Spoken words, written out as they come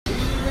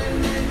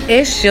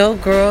It's your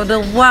girl,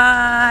 the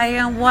why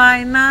and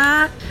why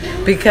not?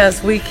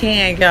 Because we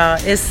can, y'all.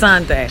 It's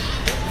Sunday,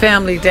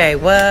 family day.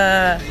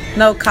 What?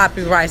 No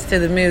copyrights to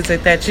the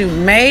music that you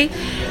may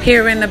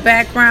hear in the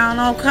background.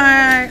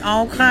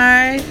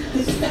 Okay.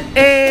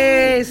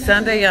 Hey,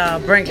 Sunday, y'all.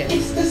 Bring it.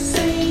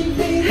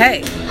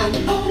 Hey,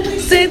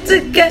 sit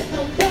together,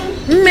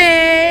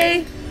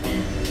 me.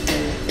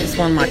 It's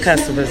one of my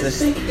customers.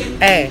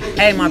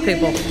 Hey, my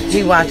people,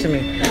 he watching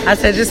me. I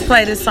said, just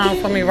play this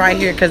song for me right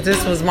here because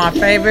this was my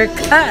favorite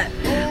cut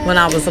when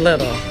I was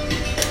little.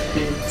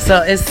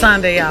 So it's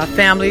Sunday, y'all,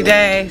 family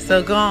day.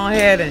 So go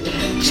ahead and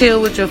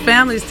chill with your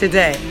families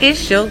today.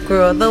 It's your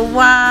girl, the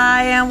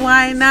why and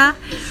why not?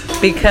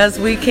 Because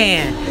we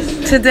can.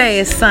 Today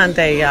is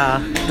Sunday,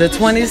 y'all. The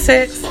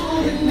 26th.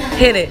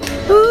 Hit it.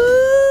 Woo!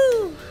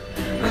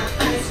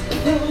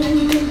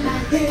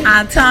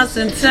 I toss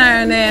and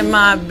turn in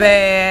my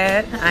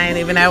bed. I ain't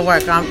even at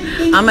work.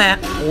 I'm at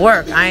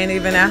work. I ain't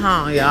even at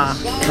home, y'all.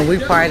 And we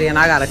party and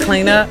I gotta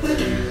clean up.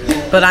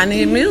 But I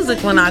need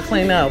music when I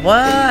clean up.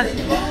 What?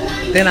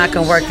 Then I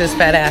can work this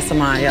fat ass of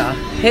mine, y'all.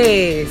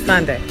 Hey,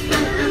 Sunday.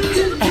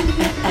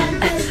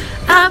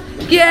 Up,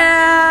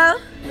 yeah.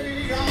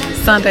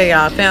 Sunday,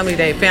 y'all. Family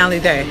day.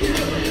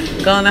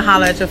 Go on and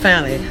holler at your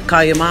family.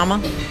 Call your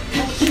mama,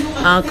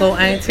 uncle,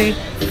 auntie.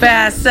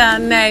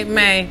 Fascinate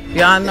me.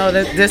 Y'all know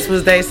that this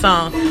was their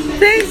song.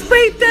 Things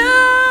we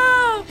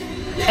do.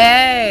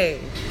 Hey.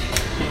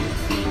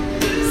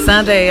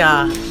 Sunday,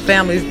 y'all.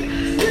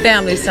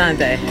 Family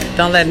Sunday.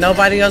 Don't let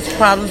nobody else's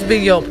problems be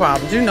your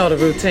problems. You know the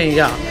routine,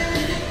 y'all.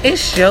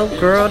 It's your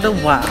girl, the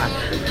why.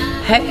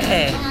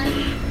 Hey.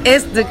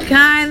 It's the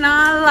kind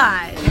I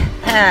like.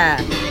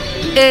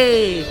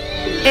 Hey.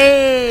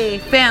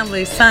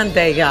 Family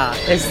Sunday, y'all.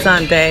 It's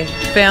Sunday.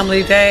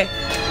 Family day.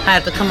 I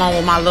had to come on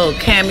with my little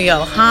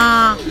cameo,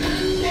 huh?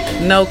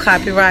 No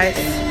copyrights.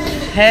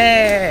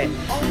 Hey.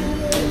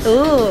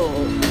 Ooh.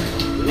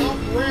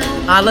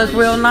 I look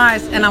real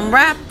nice and I'm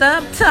wrapped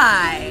up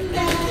tight.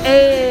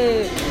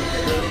 Hey.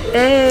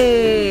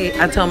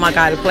 I told my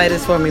guy to play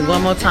this for me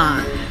one more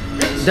time.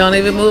 Don't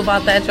even move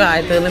out that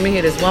drive-thru. Let me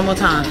hear this one more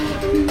time.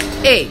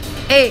 Hey.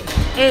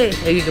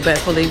 And you can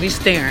better believe you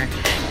staring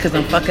because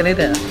I'm fucking it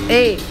up.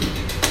 Hey.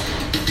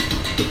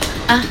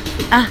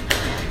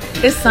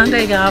 It's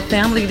Sunday, y'all.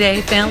 Family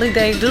day.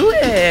 Do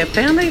it.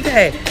 Family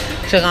day.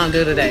 What you gonna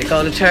do today?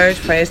 Go to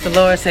church, praise the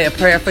Lord, say a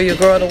prayer for your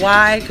girl to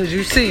why, because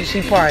you see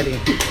she party.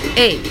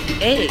 Hey.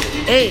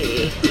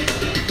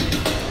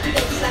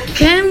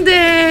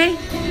 Candy.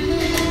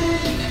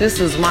 This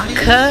was my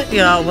cut,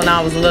 y'all, when I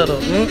was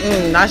little.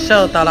 I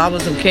sure thought I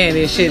was some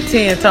candy and shit.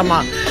 10 talking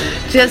about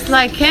just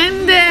like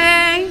candy.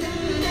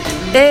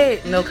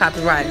 Hey, no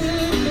copyright.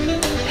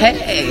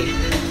 Hey.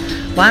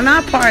 Why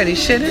not party?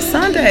 Shit, it's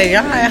Sunday.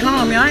 Y'all at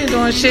home. Y'all ain't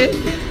doing shit.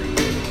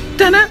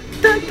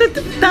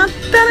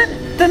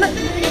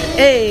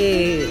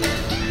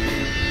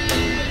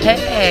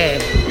 Hey.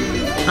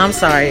 I'm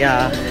sorry,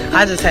 y'all.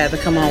 I just had to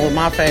come on with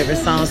my favorite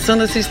song. As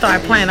soon as he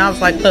started playing, I was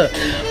like, look,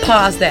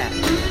 pause that.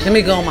 Let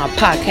me go on my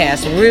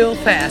podcast real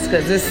fast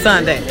because it's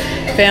Sunday.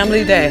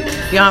 Family day.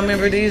 Y'all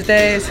remember these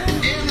days?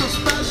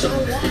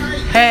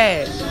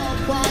 Hey.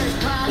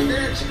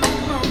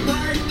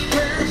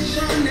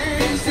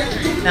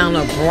 On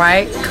a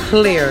bright,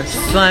 clear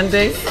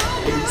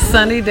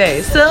sunny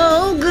day.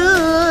 So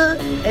good.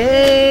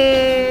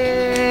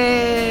 Hey.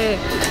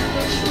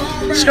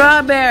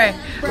 Strawberry,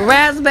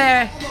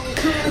 raspberry,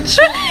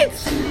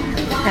 treats.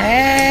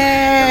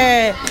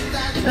 Hey.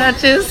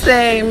 What you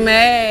say,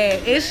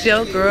 man? It's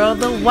your girl,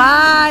 the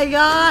why,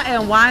 y'all,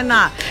 and why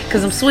not?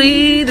 Because I'm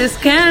sweet as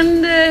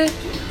candy.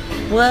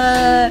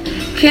 What?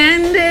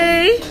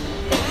 Candy?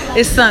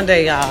 It's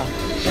Sunday, y'all.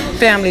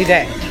 Family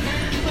day.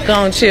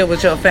 Go and chill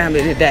with your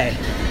family today.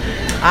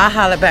 I'll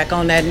holler back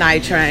on that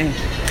night train.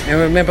 And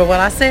remember what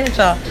I said,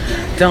 y'all.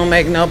 Don't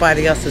make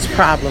nobody else's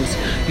problems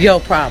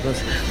your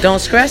problems. Don't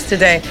stress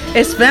today.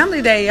 It's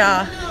family day,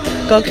 y'all.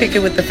 Go kick it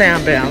with the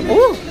fam bam.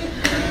 Ooh,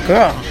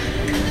 girl.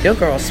 Your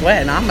girl's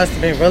sweating. I must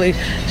have been really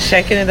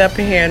shaking it up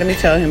in here. Let me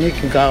tell him he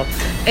can go.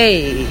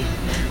 Hey,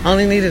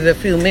 only needed a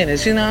few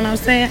minutes. You know what I'm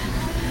saying?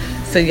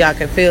 So y'all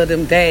can feel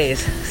them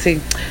days. See,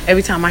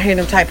 every time I hear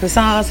them type of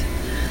songs,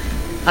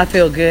 I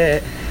feel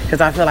good. Because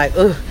I feel like,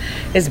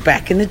 it's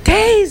back in the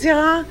days,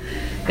 y'all.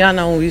 Y'all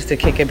know when we used to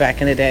kick it back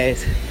in the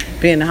days.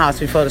 Be in the house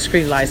before the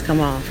street lights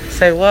come on.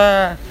 Say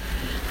what?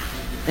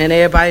 And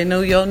everybody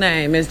knew your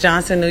name. Miss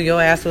Johnson knew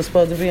your ass was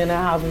supposed to be in the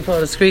house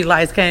before the street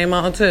lights came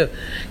on, too.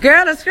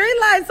 Girl, the street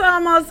lights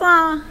almost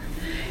on.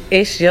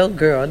 It's your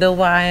girl, the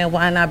why and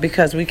why not,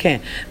 because we can.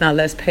 Now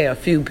let's pay a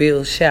few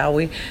bills, shall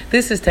we?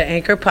 This is the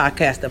Anchor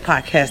Podcast, the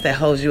podcast that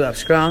holds you up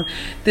strong.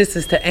 This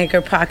is the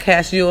Anchor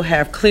Podcast. You'll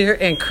have clear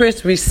and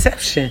crisp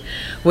reception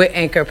with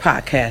Anchor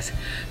Podcast.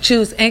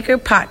 Choose Anchor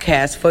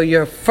Podcast for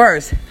your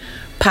first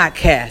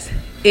podcast.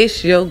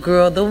 It's your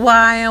girl, the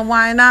why and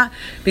why not,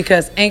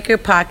 because Anchor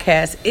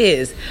Podcast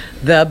is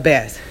the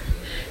best.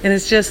 And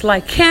it's just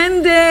like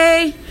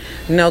candy.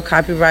 No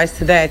copyrights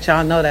to that.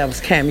 Y'all know that was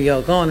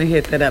Cameo. Go on and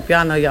hit that up.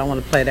 Y'all know y'all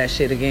want to play that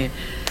shit again.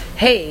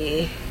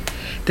 Hey.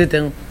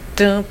 Da-dum,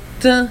 Dun,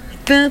 dun,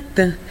 dun,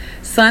 dun.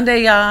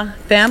 Sunday, y'all,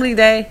 family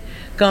day.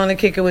 Going to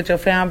kick it with your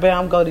family.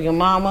 Go to your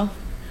mama,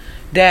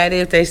 daddy,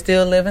 if they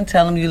still living.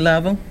 Tell them you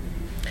love them.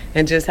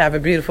 And just have a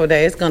beautiful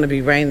day. It's going to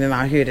be raining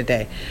out here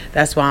today.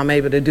 That's why I'm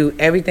able to do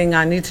everything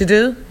I need to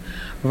do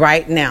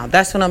right now.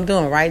 That's what I'm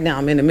doing right now.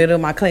 I'm in the middle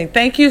of my cleaning.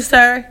 Thank you,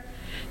 sir.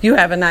 You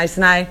have a nice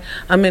night.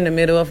 I'm in the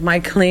middle of my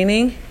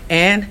cleaning.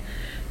 And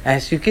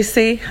as you can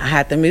see, I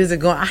had the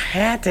music going. I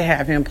had to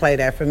have him play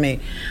that for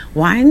me.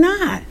 Why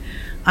not?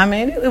 I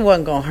mean, it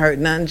wasn't going to hurt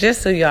nothing,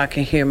 just so y'all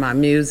can hear my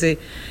music.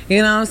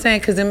 You know what I'm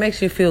saying? Because it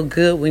makes you feel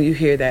good when you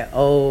hear that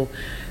old,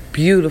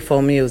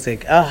 beautiful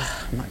music.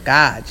 Oh, my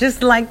God.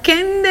 Just like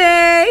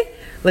Kendi.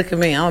 Look at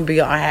me. I'm going to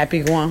be all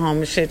happy going home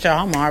and shit,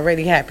 y'all. I'm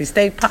already happy.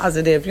 Stay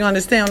positive. You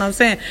understand what I'm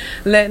saying?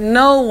 Let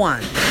no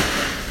one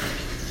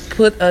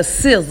put a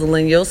sizzle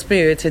in your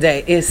spirit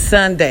today. It's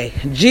Sunday,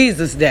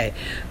 Jesus Day.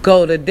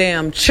 Go to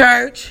damn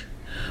church.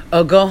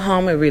 Or go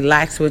home and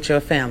relax with your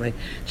family.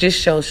 Just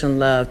show some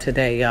love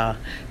today, y'all.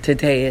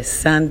 Today is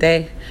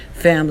Sunday,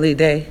 family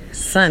day.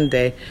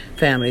 Sunday,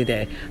 family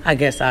day. I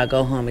guess I'll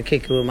go home and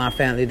kick it with my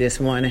family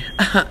this morning.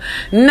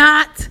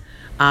 Not.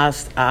 I'll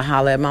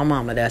holler at my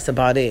mama. That's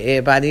about it.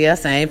 Everybody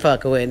else I ain't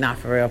fucking with. Not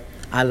for real.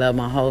 I love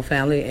my whole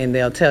family, and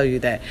they'll tell you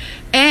that.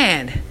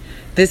 And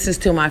this is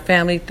to my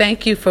family.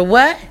 Thank you for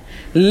what?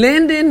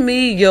 Lending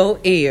me your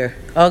ear,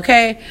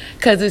 okay?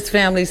 Because it's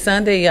Family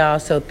Sunday, y'all.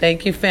 So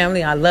thank you,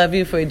 family. I love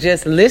you for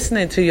just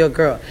listening to your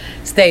girl.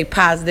 Stay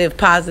positive,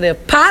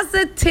 positive,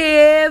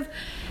 positive.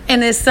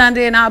 And it's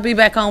Sunday, and I'll be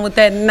back on with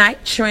that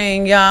night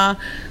train, y'all.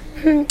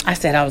 I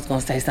said I was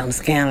going to say something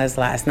scandalous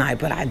last night,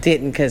 but I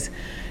didn't because,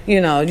 you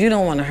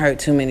don't want to hurt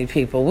too many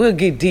people. We'll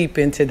get deep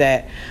into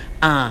that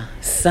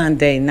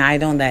Sunday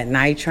night on that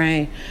night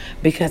train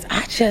because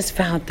I just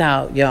found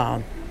out,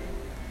 y'all.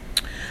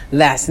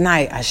 Last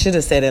night, I should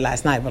have said it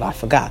last night, but I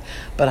forgot.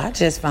 But I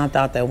just found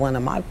out that one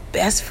of my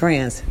best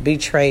friends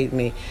betrayed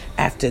me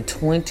after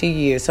 20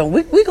 years. So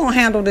we're going to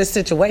handle this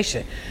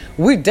situation.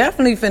 We're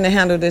definitely finna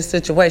handle this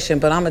situation.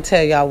 But I'm going to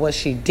tell y'all what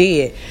she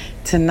did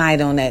tonight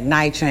on that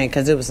night train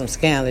because it was some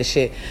scandalous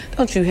shit.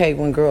 Don't you hate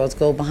when girls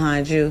go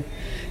behind you?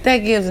 That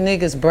gives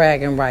niggas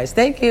bragging rights.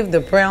 They give the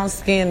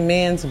brown-skinned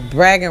men's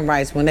bragging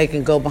rights when they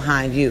can go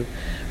behind you.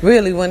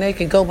 Really, when they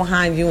can go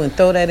behind you and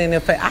throw that in their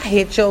face. I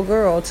hit your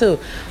girl, too.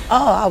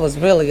 Oh, I was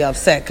really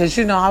upset because,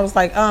 I was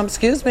like,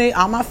 excuse me,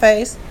 on my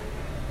face.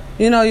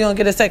 You don't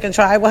get a second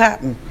try. What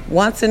happened?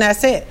 Once and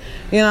that's it.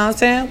 You know what I'm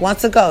saying?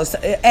 Once it goes. So,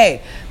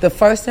 hey, the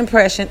first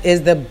impression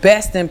is the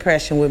best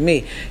impression with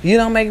me. You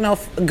don't make no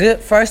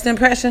good first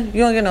impression, you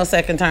don't get no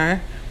second turn.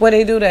 Where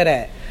they do that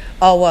at?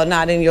 Oh, well,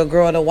 not in your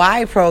Girl to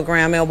Why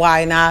program. And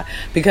why not?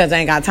 Because I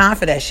ain't got time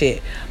for that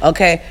shit.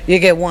 Okay? You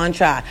get one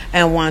try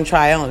and one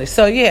try only.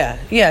 So,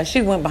 yeah,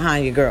 she went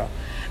behind your girl.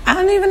 I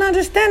don't even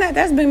understand that.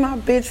 That's been my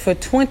bitch for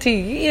 20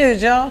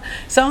 years, y'all.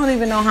 So I don't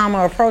even know how I'm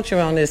going to approach her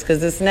on this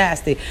because it's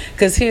nasty.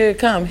 Because here it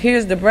comes.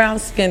 Here's the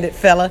brown-skinned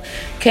fella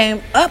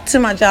came up to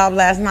my job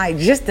last night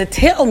just to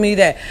tell me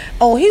that,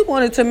 he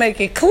wanted to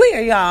make it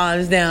clear, y'all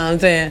understand what I'm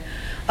saying?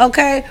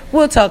 Okay,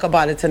 we'll talk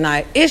about it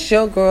tonight. It's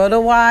your girl,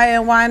 the why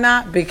and why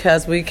not?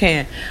 Because we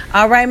can.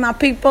 All right, my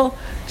people,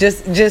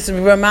 just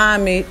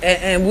remind me,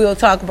 and we'll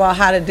talk about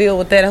how to deal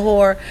with that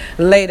whore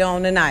later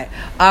on tonight.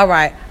 All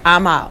right,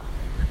 I'm out.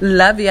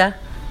 Love ya.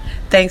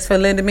 Thanks for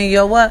lending me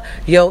your what?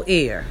 Your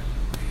ear.